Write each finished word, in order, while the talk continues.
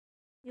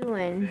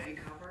Doing?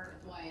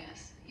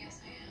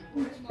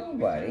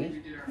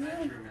 Nobody.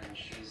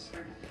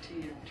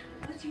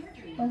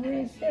 I'm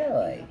really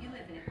silly.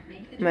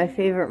 My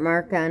favorite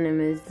mark on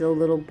him is the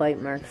little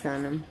bite marks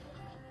on him.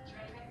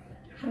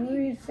 I'm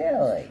really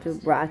silly. The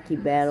rocky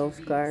battle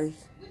scars.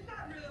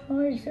 Oh,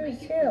 you're so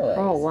silly.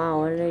 Oh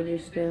wow, what did I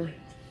just do?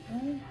 Huh?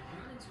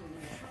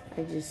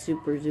 I just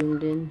super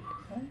zoomed in.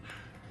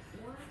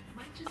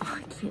 Oh,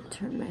 I can't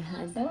turn my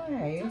head.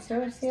 Why? You're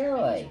so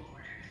silly.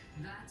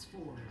 Why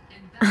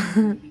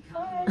are you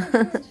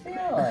so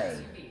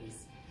silly?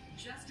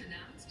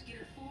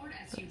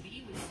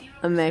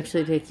 I'm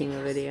actually taking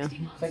a video.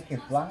 It's like you're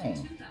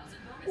flying.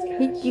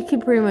 You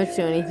can pretty much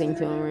do anything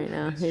to him right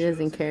now. He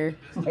doesn't care.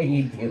 What are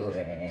you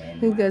doing?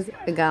 He goes,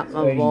 I got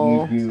my What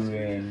ball. are you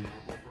doing?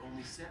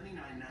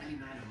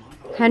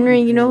 Henry,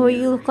 you know who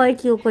you look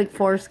like? You look like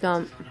Forrest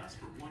Gump.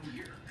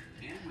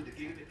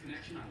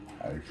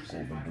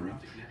 Scooby-Doo.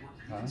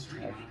 Huh?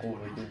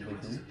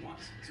 Scooby-Doo.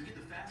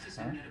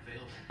 Huh?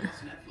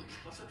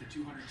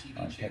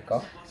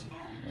 Tickle?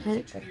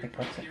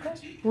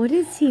 What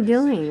is he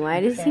doing? Why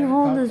does he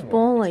hold his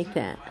bowl like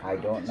that? I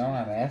don't know.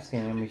 I'm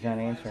asking him. He's not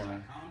answering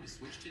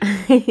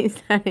me.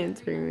 He's not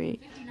answering me.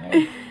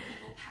 Hey,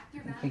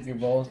 you think your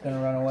bowl's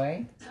gonna run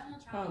away?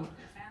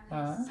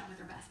 Huh?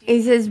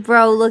 He says,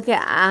 bro, look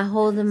at, I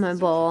holding my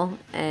bowl,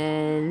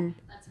 and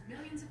You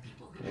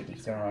think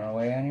it's gonna run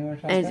away on you or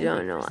I something?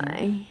 don't know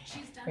why.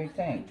 What do you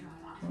think?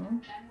 Hmm?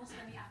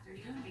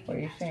 What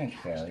do you think,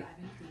 Sally?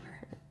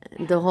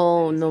 The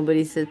whole no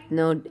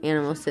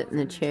animal sit in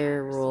the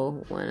chair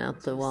rule went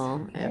out the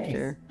wall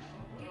after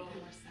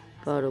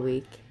about a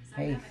week.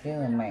 Hey,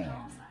 silly man.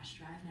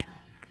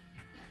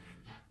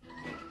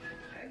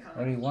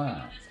 What do you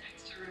want?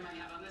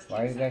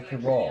 Why you got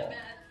your bowl?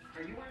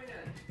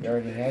 You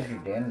already had your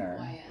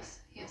dinner.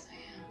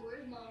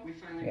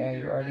 Yeah,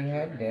 you already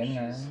had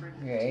dinner.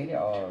 You ate it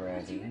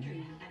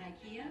already.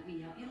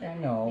 I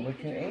know,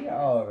 but you ate it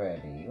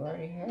already. You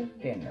already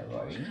had dinner,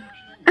 buddy.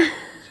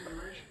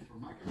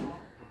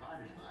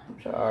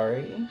 I'm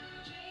sorry.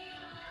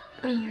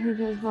 He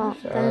goes, well,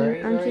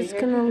 Sorry, then I'm just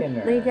gonna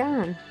lay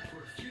down.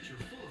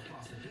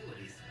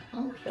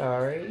 I'm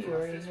sorry, you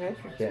already had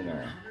your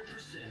dinner.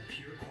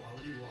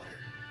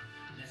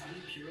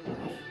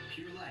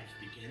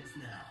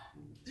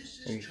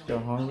 Are you still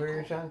hungry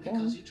or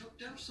something?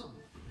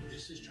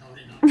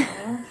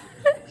 Huh?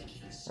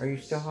 Are you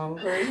still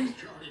hungry?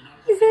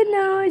 He said,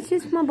 no, it's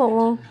just my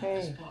bowl.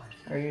 Hey,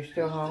 are you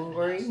still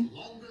hungry?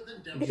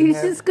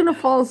 He's just gonna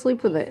fall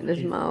asleep with it in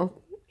his mouth.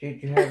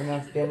 Did you have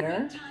enough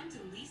dinner?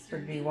 Or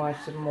do you want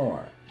some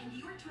more?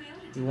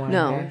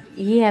 No,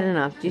 he had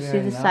enough. Do you see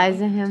the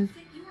size of him?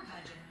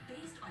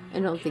 I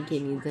don't think he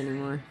needs any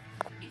more.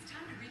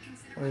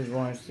 Or you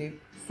want to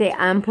sleep? Say,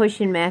 I'm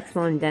pushing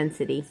maximum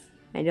density.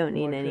 I don't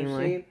need any more.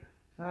 Sleep?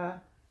 Huh?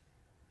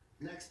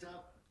 Next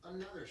up,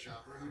 another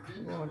shopper who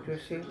didn't want to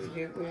sleep with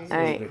you.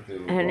 Alright,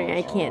 Henry,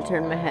 I can't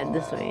turn my head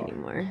this way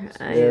anymore.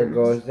 There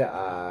goes the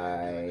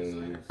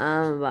eyes.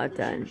 I'm about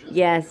done.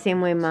 Yeah,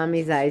 same way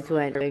Mommy's eyes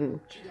went.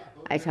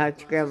 I talked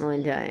to Grandma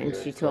Linda and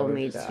she told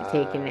me to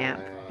take a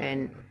nap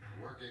and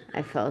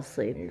I fell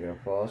asleep. You're going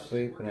to fall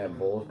asleep and that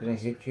bowl's going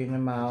to hit you in the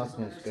mouth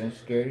and it's going to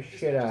scare the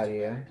shit out of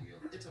you.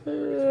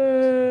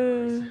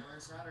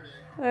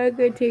 I'm going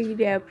to take a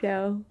nap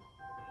now.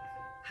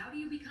 How do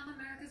you become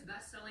America's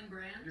best-selling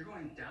brand? You're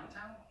going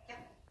downtown?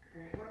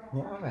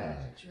 What?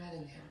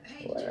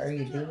 What are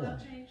you doing?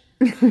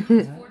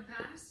 Ford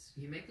Pass.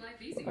 You make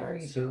life easier. What are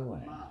you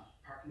doing?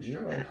 You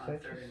are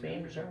such a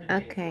silly.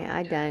 Okay,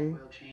 I'm done.